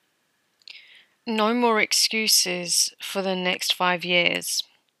No more excuses for the next 5 years.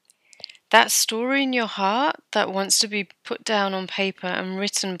 That story in your heart that wants to be put down on paper and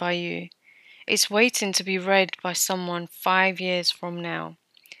written by you, it's waiting to be read by someone 5 years from now.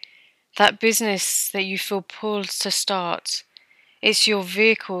 That business that you feel pulled to start, it's your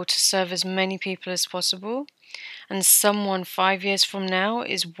vehicle to serve as many people as possible, and someone 5 years from now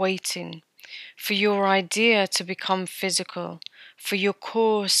is waiting for your idea to become physical, for your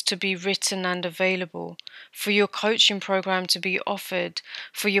course to be written and available, for your coaching program to be offered,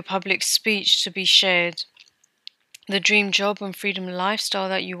 for your public speech to be shared. The dream job and freedom lifestyle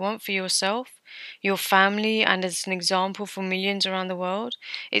that you want for yourself, your family, and as an example for millions around the world,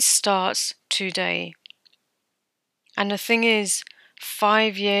 it starts today. And the thing is,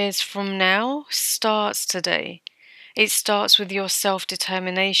 5 years from now starts today. It starts with your self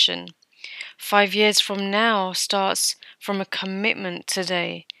determination. 5 years from now starts from a commitment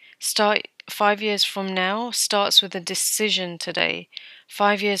today. 5 years from now starts with a decision today.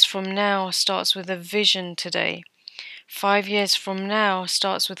 5 years from now starts with a vision today. 5 years from now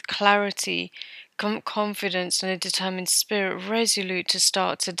starts with clarity, confidence, and a determined spirit, resolute to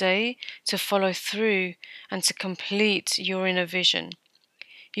start today, to follow through, and to complete your inner vision.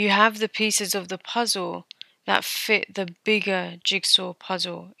 You have the pieces of the puzzle that fit the bigger jigsaw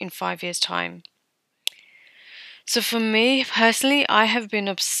puzzle in 5 years' time. So, for me personally, I have been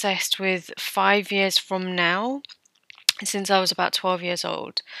obsessed with 5 years from now since I was about 12 years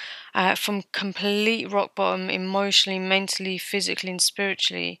old. From complete rock bottom, emotionally, mentally, physically, and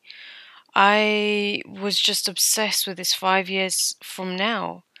spiritually, I was just obsessed with this 5 years from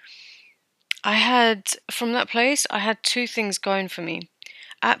now. From that place, I had two things going for me: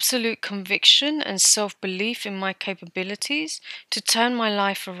 absolute conviction and self belief in my capabilities to turn my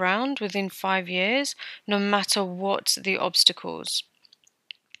life around within 5 years, no matter what the obstacles.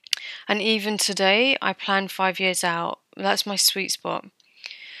 And even today, I plan 5 years out. That's my sweet spot.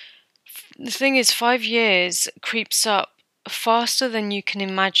 The thing is, 5 years creeps up faster than you can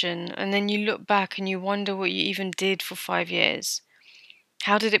imagine, and then you look back and you wonder what you even did for 5 years.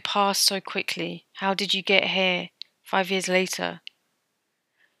 How did it pass so quickly? How did you get here 5 years later?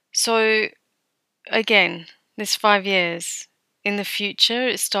 So, again, this 5 years in the future,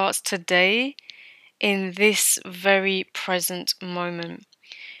 it starts today in this very present moment.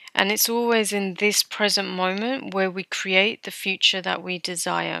 And it's always in this present moment where we create the future that we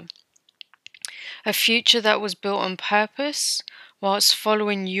desire. A future that was built on purpose, whilst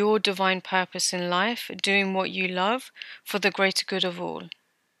following your divine purpose in life, doing what you love for the greater good of all.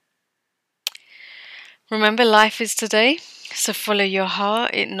 Remember, life is today, so follow your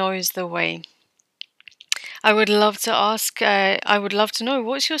heart, it knows the way. I would love to know,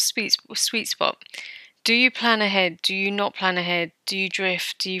 what's your sweet spot? Do you plan ahead? Do you not plan ahead? Do you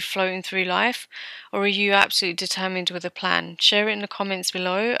drift? Do you float through life? Or are you absolutely determined with a plan? Share it in the comments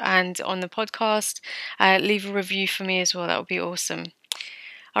below and on the podcast. Leave a review for me as well. That would be awesome.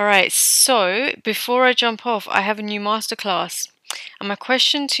 All right, so before I jump off, I have a new masterclass. And my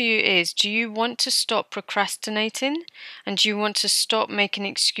question to you is, do you want to stop procrastinating? And do you want to stop making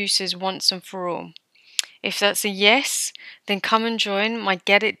excuses once and for all? If that's a yes, then come and join my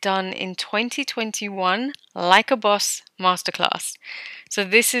Get It Done in 2021 Like a Boss Masterclass. So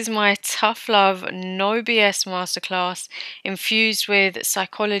this is my tough love, no BS masterclass infused with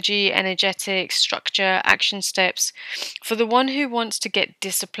psychology, energetics, structure, action steps for the one who wants to get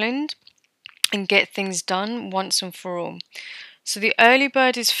disciplined and get things done once and for all. So the early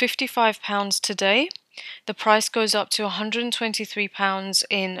bird is £55 today. The price goes up to £123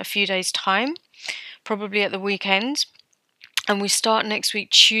 in a few days' time, probably at the weekend. And we start next week,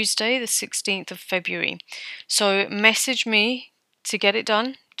 Tuesday, the 16th of February. So message me to get it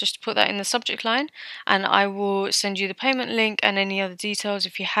done. Just put that in the subject line and I will send you the payment link and any other details.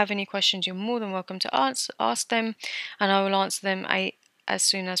 If you have any questions, you're more than welcome to ask them and I will answer them as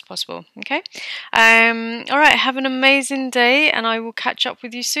soon as possible. Okay? All right, have an amazing day and I will catch up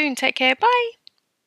with you soon. Take care. Bye.